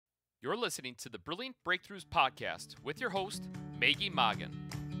You're listening to the Brilliant Breakthroughs podcast with your host, Maggie Moggin.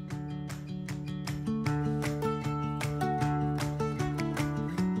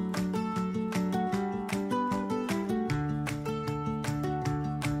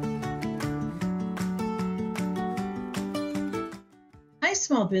 Hi,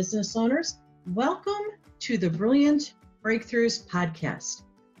 small business owners. Welcome to the Brilliant Breakthroughs podcast,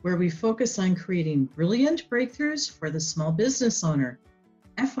 where we focus on creating brilliant breakthroughs for the small business owner.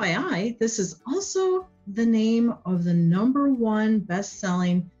 FYI, this is also the name of the #1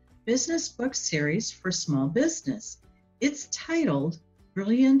 best-selling business book series for small business. It's titled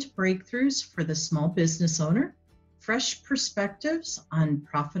Brilliant Breakthroughs for the Small Business Owner, Fresh Perspectives on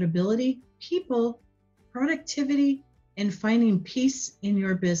Profitability, People, Productivity, and Finding Peace in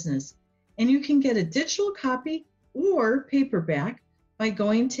Your Business. And you can get a digital copy or paperback by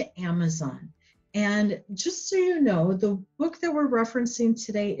going to Amazon. And just so you know, the book that we're referencing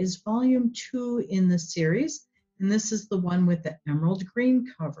today is volume 2 in the series, and this is the one with the emerald green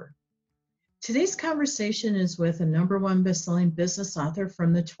cover. Today's conversation is with a #1 best-selling business author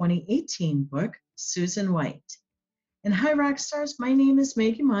from the 2018 book, Susan White. And hi, Rockstars, my name is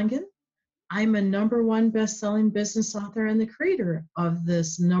Maggie Moggin. I'm a #1 best-selling business author and the creator of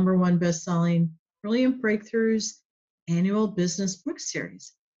this #1 best-selling Brilliant Breakthroughs annual business book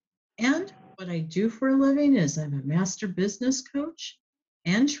series. And what I do for a living is I'm a master business coach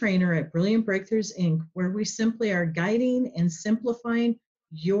and trainer at Brilliant Breakthroughs, Inc., where we simply are guiding and simplifying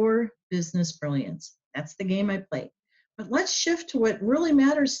your business brilliance. That's the game I play. But let's shift to what really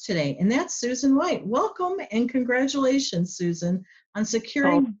matters today, and that's Susan White. Welcome and congratulations, Susan, on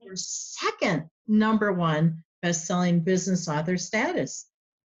securing your second #1 best-selling business author status.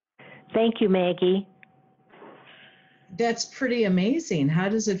 Thank you, Maggie. That's pretty amazing. How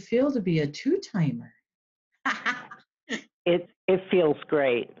does it feel to be a two-timer? It feels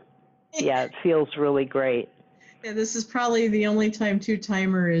great. Yeah, it feels really great. Yeah, this is probably the only time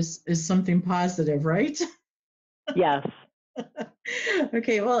two-timer is something positive, right? Yes.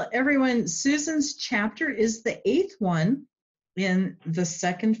 Okay, well, everyone, Susan's chapter is the 8th one in the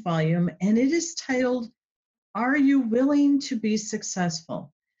second volume, and it is titled, Are You Willing to Be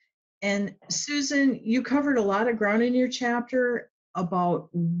Successful? And Susan, you covered a lot of ground in your chapter about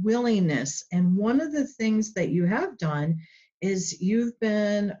willingness. And one of the things that you have done is you've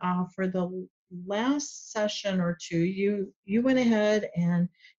been, for the last session or two, you went ahead and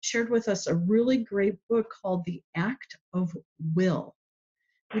shared with us a really great book called The Act of Will.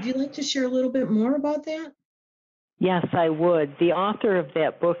 Would you like to share a little bit more about that? Yes, I would. The author of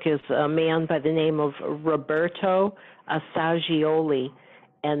that book is a man by the name of Roberto Assagioli.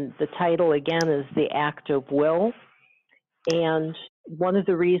 And the title, again, is The Act of Will. And one of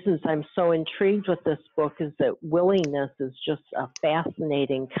the reasons I'm so intrigued with this book is that willingness is just a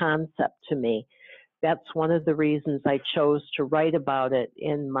fascinating concept to me. That's one of the reasons I chose to write about it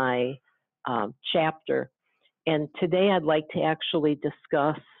in my chapter. And today I'd like to actually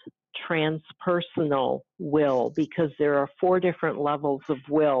discuss transpersonal will, because there are 4 different levels of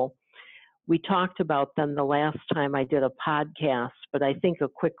will. We talked about them the last time I did a podcast, but I think a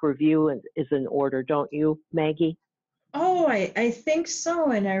quick review is in order, don't you, Maggie? Oh, I think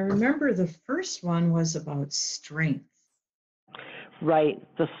so. And I remember the first one was about strength. Right,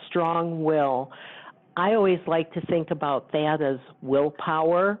 the strong will. I always like to think about that as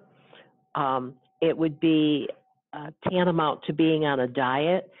willpower. It would be tantamount to being on a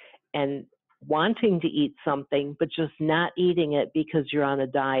diet and wanting to eat something, but just not eating it because you're on a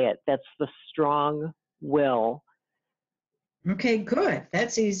diet. That's the strong will. Okay, good.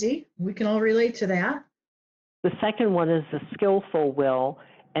 That's easy. We can all relate to that. The second one is the skillful will,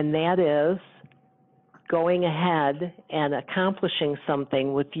 and that is going ahead and accomplishing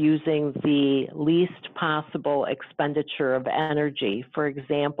something with using the least possible expenditure of energy. For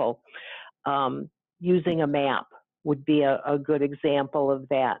example, using a map would be a good example of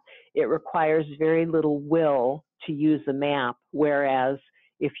that. It requires very little will to use a map, whereas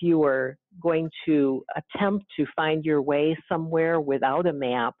if you were going to attempt to find your way somewhere without a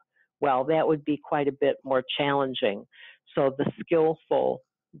map, well, that would be quite a bit more challenging. So the skillful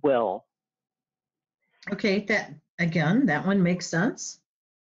will. Okay, that one makes sense.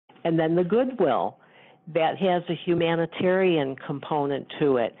 And then the goodwill, that has a humanitarian component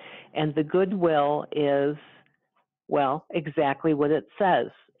to it. And the goodwill is, well, exactly what it says.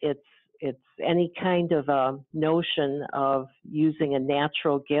 It's any kind of a notion of using a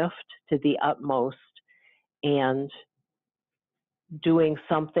natural gift to the utmost and doing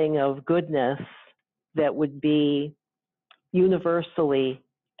something of goodness that would be universally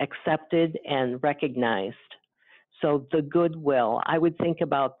accepted and recognized. So the goodwill, I would think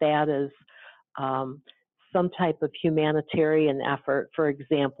about that as some type of humanitarian effort. For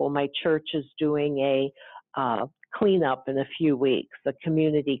example, my church is doing a cleanup in a few weeks, a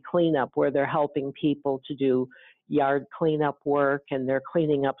community cleanup where they're helping people to do yard cleanup work, and they're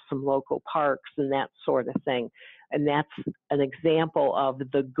cleaning up some local parks and that sort of thing. And that's an example of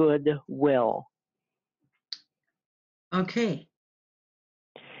the goodwill. Okay.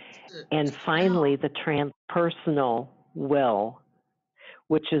 And finally, the transpersonal will,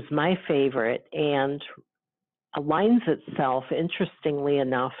 which is my favorite and aligns itself, interestingly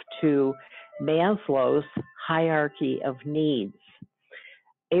enough, to Maslow's hierarchy of needs.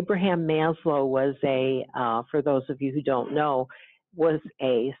 Abraham Maslow was for those of you who don't know, was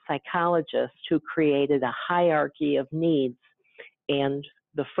a psychologist who created a hierarchy of needs. And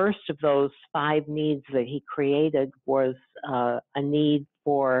the first of those 5 needs that he created was a need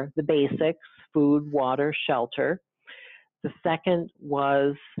for the basics, food, water, shelter. The second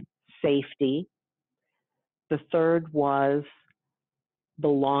was safety. The third was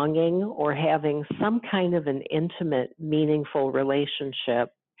belonging or having some kind of an intimate, meaningful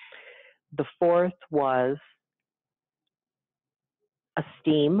relationship. The fourth was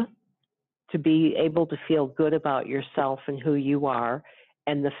esteem, to be able to feel good about yourself and who you are.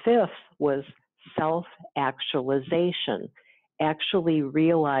 And the fifth was self-actualization, actually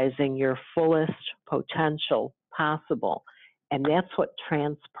realizing your fullest potential possible. And that's what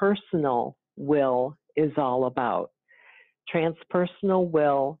transpersonal will is all about. Transpersonal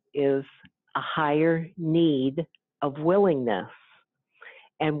will is a higher need of willingness.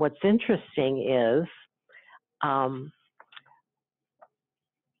 And what's interesting is I'm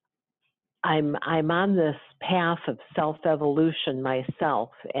on this path of self-evolution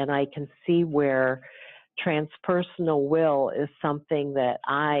myself, and I can see where transpersonal will is something that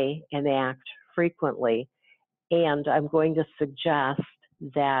I enact frequently. And I'm going to suggest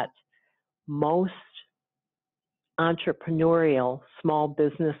that most entrepreneurial small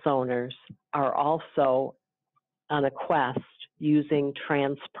business owners are also on a quest using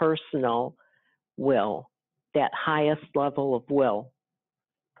transpersonal will, that highest level of will.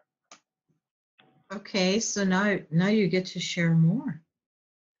 Okay, so now you get to share more.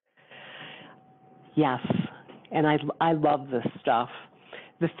 Yes, and I love this stuff.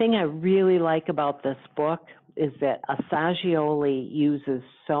 The thing I really like about this book is that Assagioli uses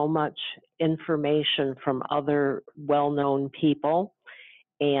so much information from other well-known people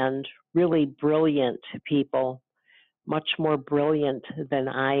and really brilliant people, much more brilliant than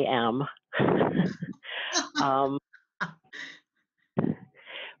I am.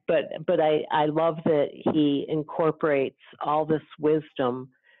 But I love that he incorporates all this wisdom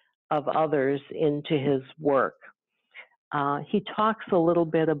of others into his work. He talks a little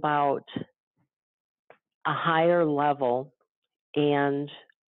bit about a higher level and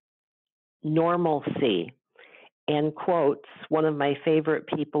normalcy, and quotes one of my favorite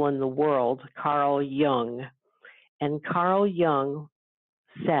people in the world, Carl Jung. And Carl Jung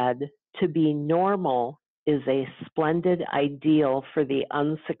said, "To be normal is a splendid ideal for the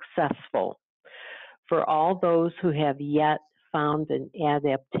unsuccessful, for all those who have yet found an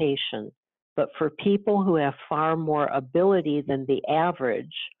adaptation, but for people who have far more ability than the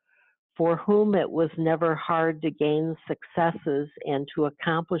average, for whom it was never hard to gain successes and to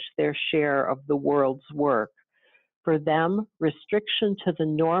accomplish their share of the world's work. For them, restriction to the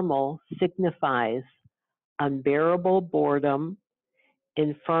normal signifies unbearable boredom,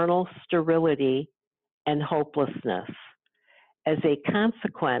 infernal sterility, and hopelessness. As a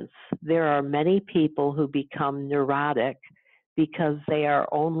consequence, there are many people who become neurotic because they are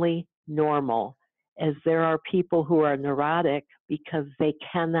only normal, as there are people who are neurotic because they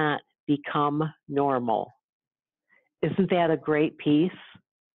cannot become normal." Isn't that a great piece?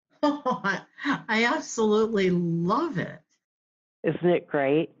 Oh, I absolutely love it. Isn't it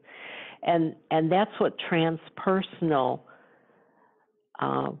great? And that's what transpersonal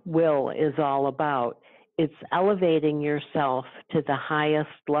will is all about. It's elevating yourself to the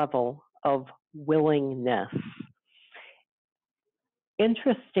highest level of willingness.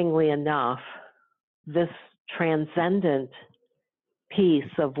 Interestingly enough, this transcendent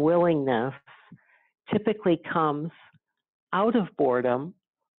piece of willingness typically comes out of boredom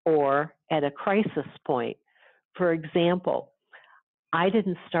or at a crisis point. For example, I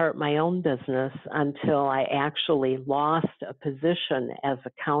didn't start my own business until I actually lost a position as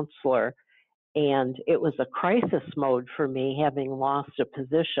a counselor, and it was a crisis mode for me having lost a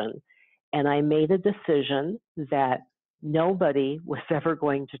position. And I made a decision that nobody was ever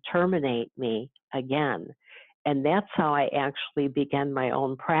going to terminate me again. And that's how I actually began my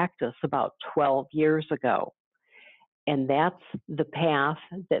own practice about 12 years ago. And that's the path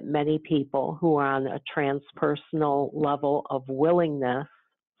that many people who are on a transpersonal level of willingness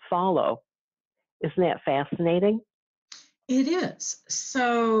follow. Isn't that fascinating? It is.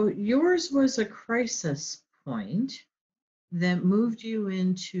 So yours was a crisis point that moved you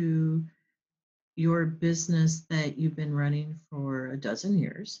into your business that you've been running for a dozen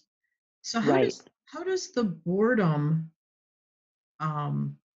years. So Right. how does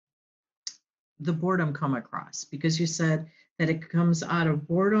um, the boredom come across? Because you said that it comes out of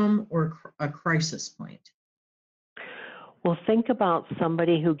boredom or a crisis point. Well, think about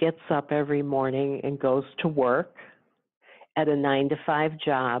somebody who gets up every morning and goes to work at a 9-to-5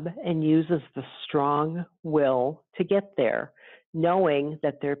 job and uses the strong will to get there, knowing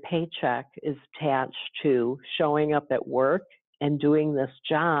that their paycheck is attached to showing up at work and doing this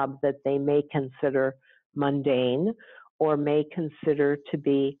job that they may consider mundane or may consider to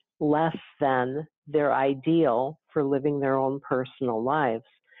be less than their ideal for living their own personal lives.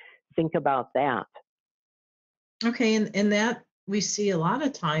 Think about that. Okay, and that we see a lot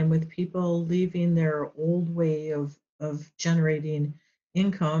of time with people leaving their old way of generating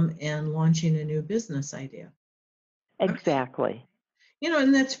income and launching a new business idea. Okay. Exactly.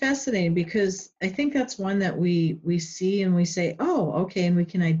 And that's fascinating because I think that's one that we see and we say, oh, okay, and we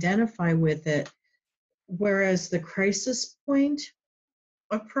can identify with it. Whereas the crisis point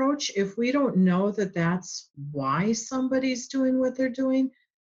approach, if we don't know that that's why somebody's doing what they're doing,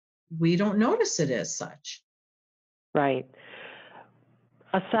 we don't notice it as such. Right.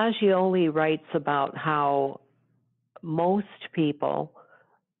 Assagioli writes about how most people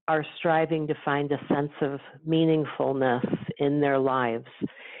are striving to find a sense of meaningfulness in their lives.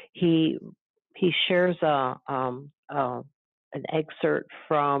 He shares an excerpt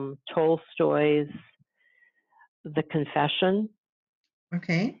from Tolstoy's The Confession.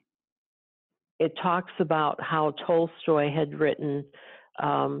 Okay. It talks about how Tolstoy had written.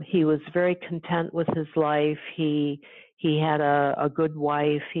 He was very content with his life. He had a good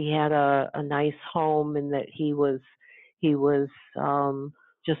wife. He had a nice home, and that he was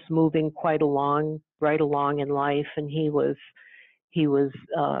just moving right along in life, and he was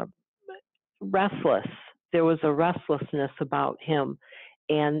restless. There was a restlessness about him,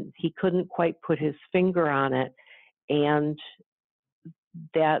 and he couldn't quite put his finger on it, and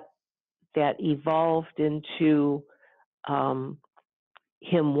that evolved into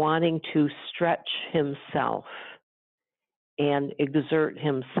him wanting to stretch himself and exert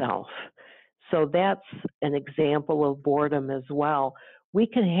himself. So that's an example of boredom as well. We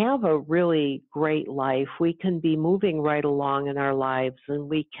can have a really great life. We can be moving right along in our lives, and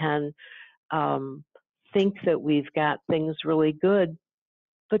we can think that we've got things really good,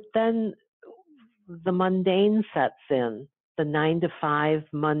 but then the mundane sets in, the 9-to-5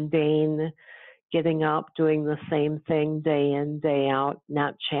 mundane, getting up, doing the same thing day in, day out,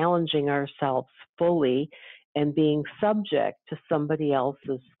 not challenging ourselves fully, and being subject to somebody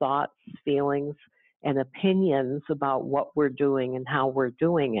else's thoughts, feelings, and opinions about what we're doing and how we're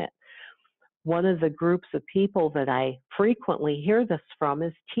doing it. One of the groups of people that I frequently hear this from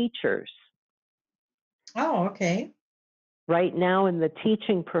is teachers. Oh, okay. Right now in the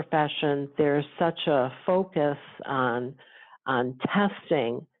teaching profession, there's such a focus on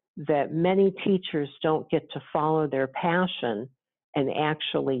testing that many teachers don't get to follow their passion and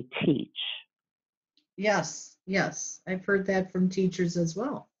actually teach. Yes, I've heard that from teachers as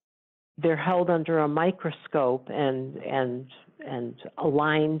well. They're held under a microscope and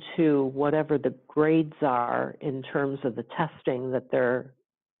aligned to whatever the grades are in terms of the testing that they're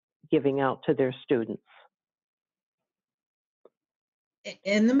giving out to their students.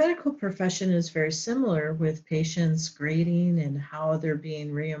 And the medical profession is very similar with patients grading and how they're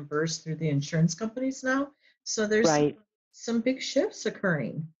being reimbursed through the insurance companies now. So there's Right, some big shifts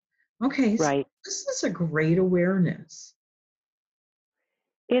occurring. Okay, so right. this is a great awareness.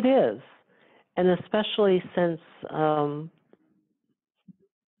 It is. And especially since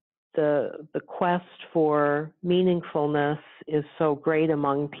the quest for meaningfulness is so great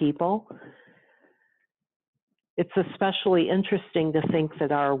among people, it's especially interesting to think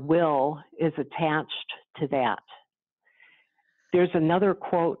that our will is attached to that. There's another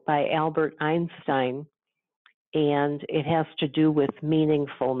quote by Albert Einstein, and it has to do with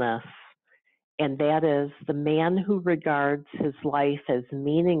meaningfulness. And that is, the man who regards his life as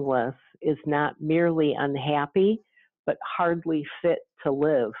meaningless is not merely unhappy, but hardly fit to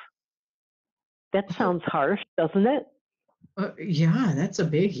live. That sounds harsh, doesn't it? Yeah, that's a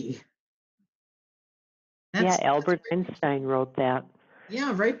biggie. Yeah, That's Albert right, Einstein wrote that.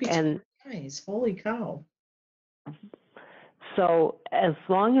 yeah, right between And your eyes. Holy cow. So as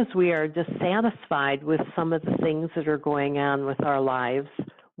long as we are dissatisfied with some of the things that are going on with our lives,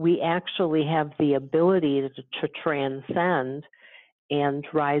 we actually have the ability to transcend and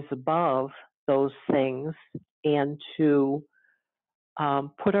rise above those things and to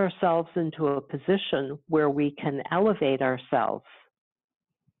put ourselves into a position where we can elevate ourselves.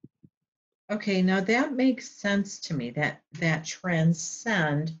 Okay, now that makes sense to me. That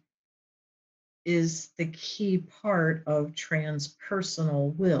transcend is the key part of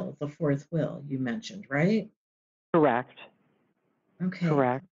transpersonal will, the fourth will you mentioned, right? Correct. Okay.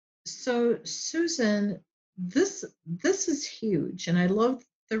 Correct. So Susan, this is huge, and I love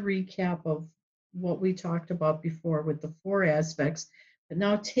the recap of what we talked about before with the four aspects, but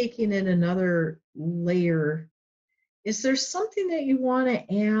now taking it another layer. Is there something that you want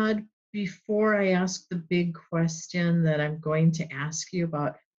to add before I ask the big question that I'm going to ask you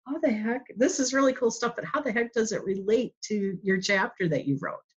about? How the heck, this is really cool stuff, but how the heck does it relate to your chapter that you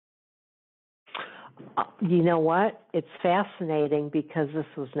wrote? You know what? It's fascinating because this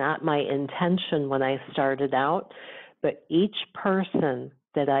was not my intention when I started out, but each person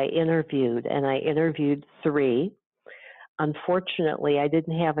that I interviewed, and I interviewed 3, unfortunately, I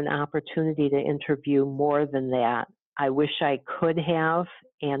didn't have an opportunity to interview more than that. I wish I could have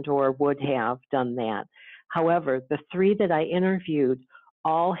and or would have done that. However, the 3 that I interviewed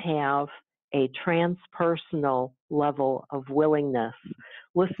all have a transpersonal level of willingness.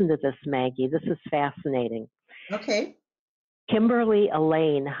 Listen to this, Maggie. This is fascinating. Okay. Kimberly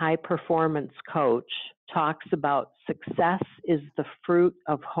Elaine, high performance coach, talks about success is the fruit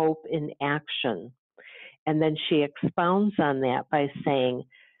of hope in action. And then she expounds on that by saying,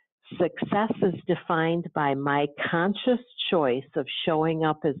 success is defined by my conscious choice of showing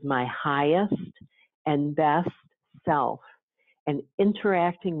up as my highest and best self and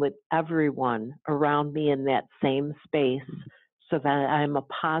interacting with everyone around me in that same space so that I'm a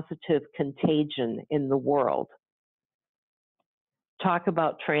positive contagion in the world. Talk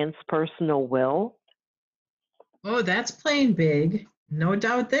about transpersonal will. Oh, that's playing big. No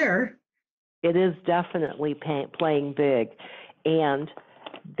doubt there. It is definitely playing big. And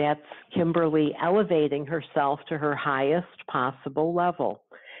that's Kimberly elevating herself to her highest possible level.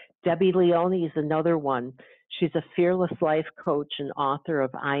 Debbie Leone is another one. She's a fearless life coach and author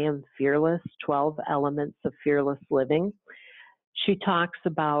of I Am Fearless, 12 Elements of Fearless Living. She talks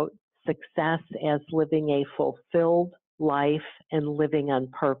about success as living a fulfilled life and living on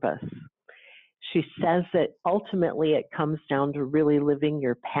purpose. She says that ultimately it comes down to really living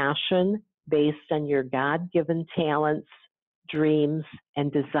your passion based on your God-given talents, dreams,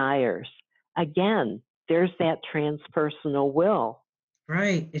 and desires. Again, there's that transpersonal will.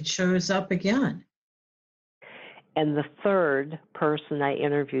 Right. It shows up again. And the third person I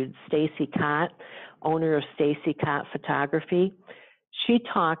interviewed, Stacy Cott, owner of Stacy Cott Photography, she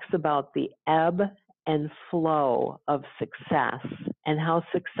talks about the ebb and flow of success and how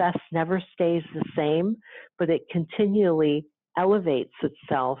success never stays the same, but it continually elevates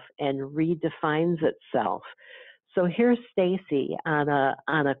itself and redefines itself. So here's Stacy on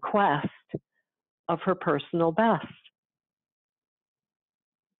a quest of her personal best.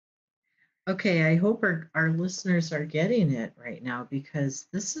 Okay, I hope our listeners are getting it right now because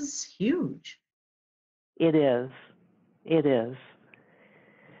this is huge. It is. It is.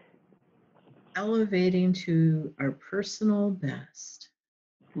 Elevating to our personal best.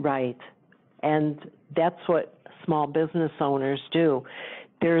 Right. And that's what small business owners do.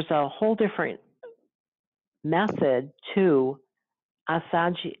 There's a whole different method to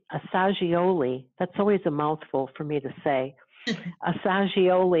Assagioli. That's always a mouthful for me to say.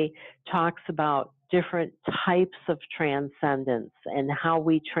 Assagioli talks about different types of transcendence and how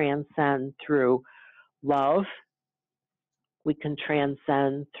we transcend through love. We can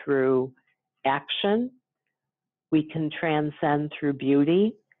transcend through action. We can transcend through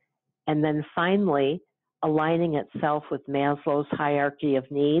beauty. And then finally, aligning itself with Maslow's hierarchy of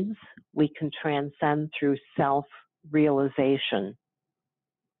needs, we can transcend through self-realization.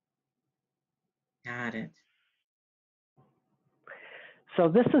 Got it. So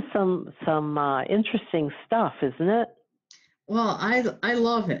this is some interesting stuff, isn't it? Well, I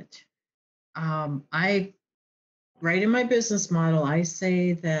love it. I write in my business model, I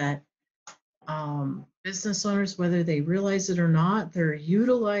say that business owners, whether they realize it or not, they're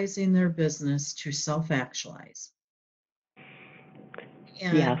utilizing their business to self-actualize.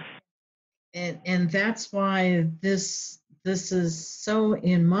 And, Yes. And that's why this is so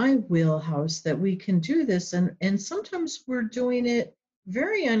in my wheelhouse that we can do this. And sometimes we're doing it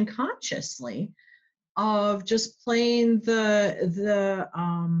very unconsciously of just playing the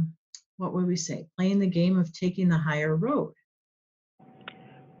what would we say? Playing the game of taking the higher road.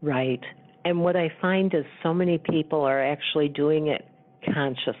 Right. And what I find is so many people are actually doing it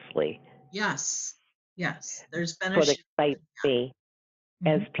consciously. Yes. Yes. There's been That's a what shift. excites me.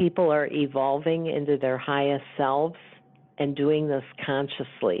 As Mhm. people are evolving into their highest selves and doing this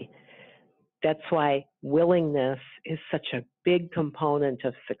consciously, that's why willingness is such a big component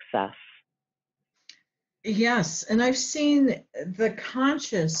of success. Yes, and I've seen the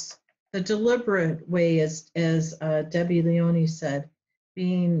conscious, the deliberate way, as Debbie Leone said,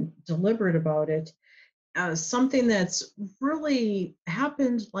 being deliberate about it. Something that's really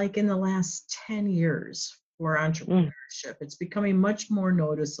happened like in the last 10 years for entrepreneurship. It's becoming much more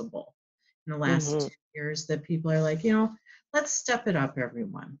noticeable in the last Mm-hmm. 10 years that people are like, let's step it up,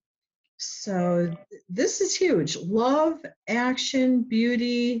 everyone. So this is huge. Love, action,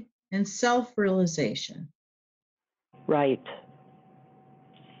 beauty, and self-realization. Right.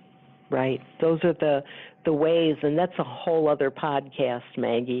 Right. Those are the ways, and that's a whole other podcast,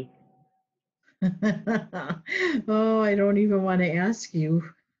 Maggie. Oh, I don't even want to ask you.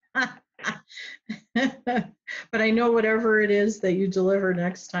 But I know whatever it is that you deliver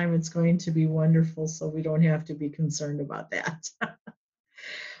next time, it's going to be wonderful, so we don't have to be concerned about that.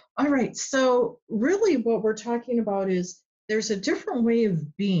 All right, so really what we're talking about is there's a different way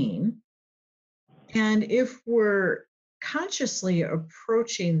of being, and if we're consciously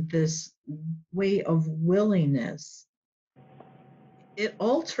approaching this way of willingness, it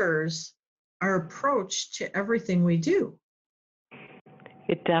alters our approach to everything we do.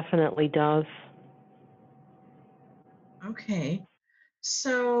 It definitely does. Okay.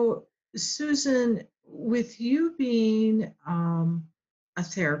 So, Susan, with you being a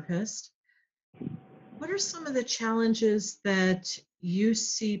therapist, what are some of the challenges that you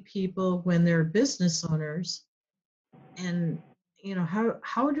see people when they're business owners, and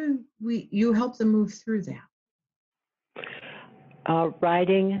how do you help them move through that?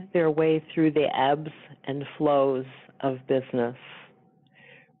 Riding their way through the ebbs and flows of business,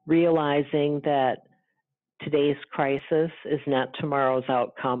 realizing that today's crisis is not tomorrow's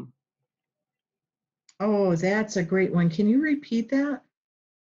outcome. Oh, that's a great one. Can you repeat that?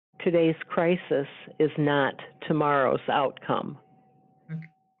 Today's crisis is not tomorrow's outcome. Okay.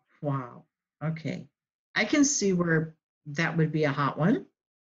 Wow. Okay. I can see where that would be a hot one.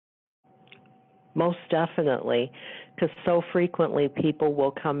 Most definitely, because so frequently people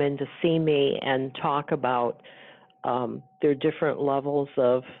will come in to see me and talk about their different levels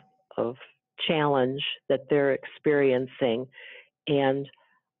of challenge that they're experiencing, and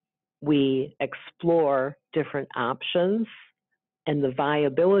we explore different options and the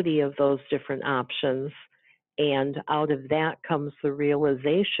viability of those different options. And out of that comes the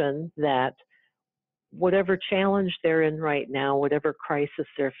realization that whatever challenge they're in right now, whatever crisis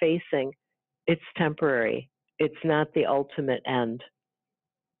they're facing, it's temporary. It's not the ultimate end.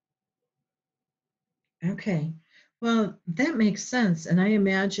 Okay. Well, that makes sense. And I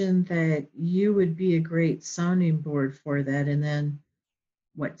imagine that you would be a great sounding board for that. And then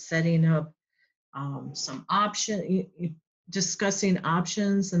setting up some discussing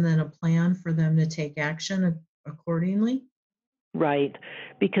options and then a plan for them to take action accordingly. Right.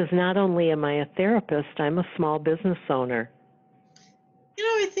 Because not only am I a therapist, I'm a small business owner.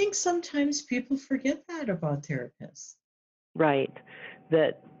 I think sometimes people forget that about therapists. Right.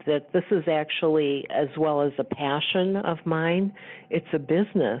 That this is actually, as well as a passion of mine, it's a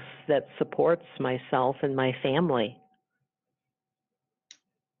business that supports myself and my family.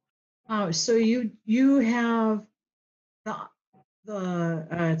 So you have the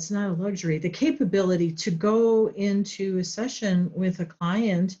it's not a luxury, the capability to go into a session with a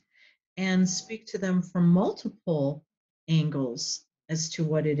client and speak to them from multiple angles as to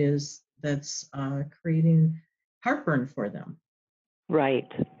what it is that's creating heartburn for them.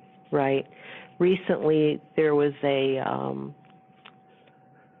 Right. Right. Recently, there was a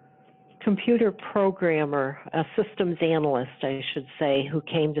computer programmer, a systems analyst, I should say, who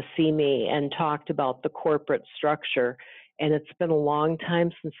came to see me and talked about the corporate structure. And it's been a long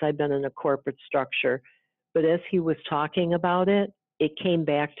time since I've been in a corporate structure. But as he was talking about it, it came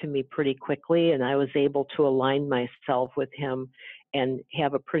back to me pretty quickly, and I was able to align myself with him and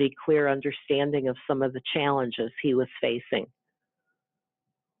have a pretty clear understanding of some of the challenges he was facing.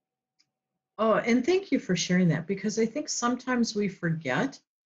 Oh, and thank you for sharing that, because I think sometimes we forget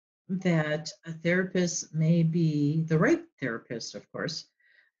that a therapist may be the right therapist, of course,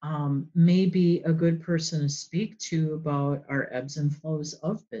 may be a good person to speak to about our ebbs and flows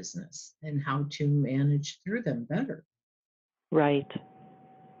of business and how to manage through them better. Right,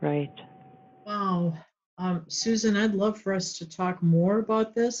 right. Wow. Susan, I'd love for us to talk more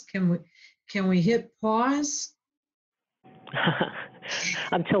about this. Can we hit pause?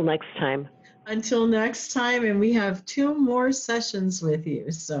 Until next time. Until next time, and we have 2 more sessions with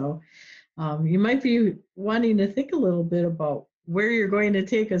you. So you might be wanting to think a little bit about where you're going to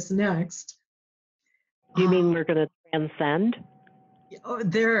take us next. You mean we're going to transcend? Oh,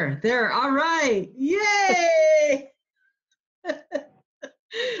 there. All right. Yay!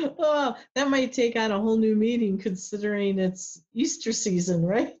 Oh, that might take on a whole new meaning considering it's Easter season,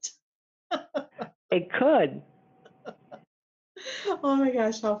 right? It could. Oh my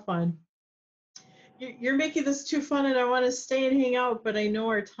gosh, how fun. You're making this too fun and I want to stay and hang out, but I know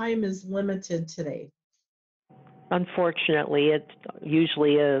our time is limited today. Unfortunately, it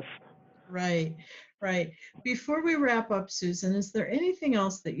usually is. Right. Before we wrap up, Susan, is there anything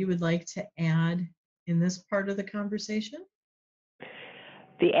else that you would like to add in this part of the conversation?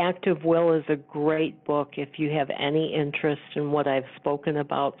 The Active Will is a great book. If you have any interest in what I've spoken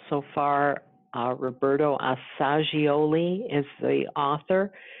about so far, Roberto Assagioli is the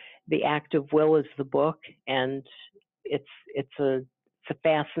author. The Active Will is the book, and it's a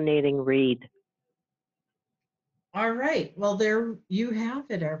fascinating read. All right. Well, there you have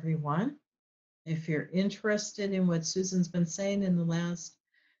it, everyone. If you're interested in what Susan's been saying in the last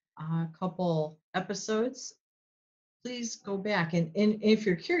couple episodes, please go back. And if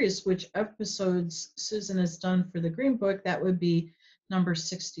you're curious which episodes Susan has done for the Green Book, that would be number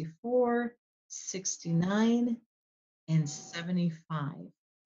 64, 69, and 75.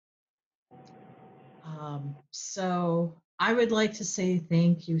 So I would like to say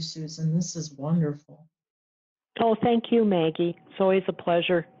thank you, Susan. This is wonderful. Oh, thank you, Maggie. It's always a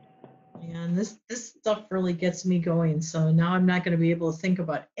pleasure. And this stuff really gets me going. So now I'm not going to be able to think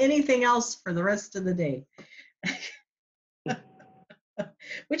about anything else for the rest of the day,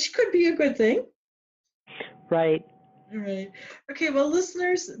 which could be a good thing. Right. All right. Okay, well,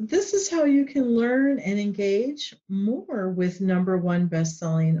 listeners, this is how you can learn and engage more with #1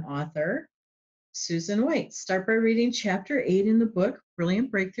 best-selling author, Susan White. Start by reading Chapter 8 in the book,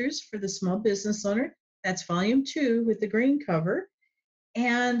 Brilliant Breakthroughs for the Small Business Owner. That's Volume 2 with the green cover.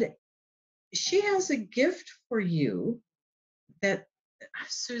 And she has a gift for you that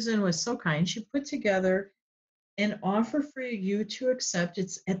Susan was so kind. She put together an offer for you to accept.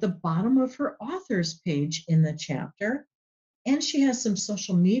 It's at the bottom of her author's page in the chapter. And she has some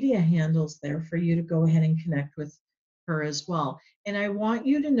social media handles there for you to go ahead and connect with her as well. And I want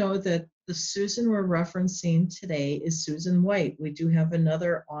you to know that the Susan we're referencing today is Susan White. We do have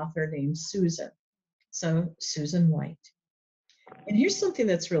another author named Susan. So Susan White. And here's something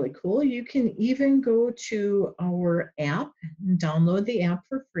that's really cool. You can even go to our app and download the app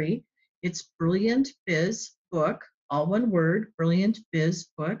for free. It's Brilliant Biz Book, all one word, Brilliant Biz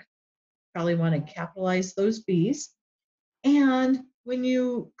Book. Probably want to capitalize those B's. And when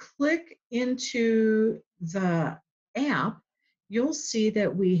you click into the app, you'll see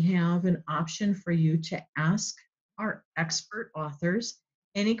that we have an option for you to ask our expert authors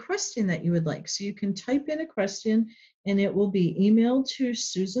any question that you would like. So you can type in a question and it will be emailed to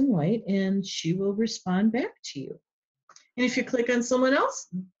Susan White and she will respond back to you. And if you click on someone else,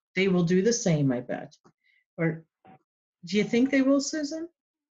 they will do the same, I bet. Or do you think they will, Susan?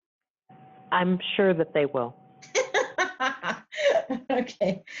 I'm sure that they will.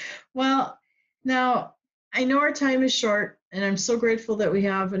 Okay. Well, now I know our time is short, and I'm so grateful that we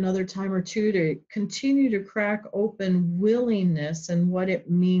have another time or two to continue to crack open willingness and what it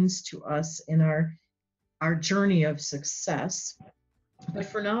means to us in our journey of success. But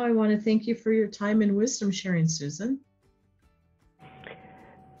for now, I want to thank you for your time and wisdom sharing, Susan.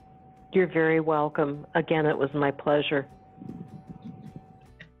 You're very welcome. Again, it was my pleasure.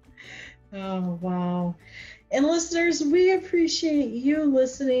 Oh, wow. And listeners, we appreciate you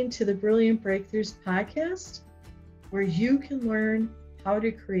listening to the Brilliant Breakthroughs podcast, where you can learn how to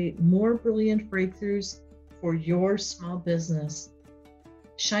create more brilliant breakthroughs for your small business.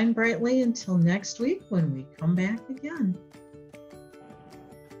 Shine brightly until next week when we come back again.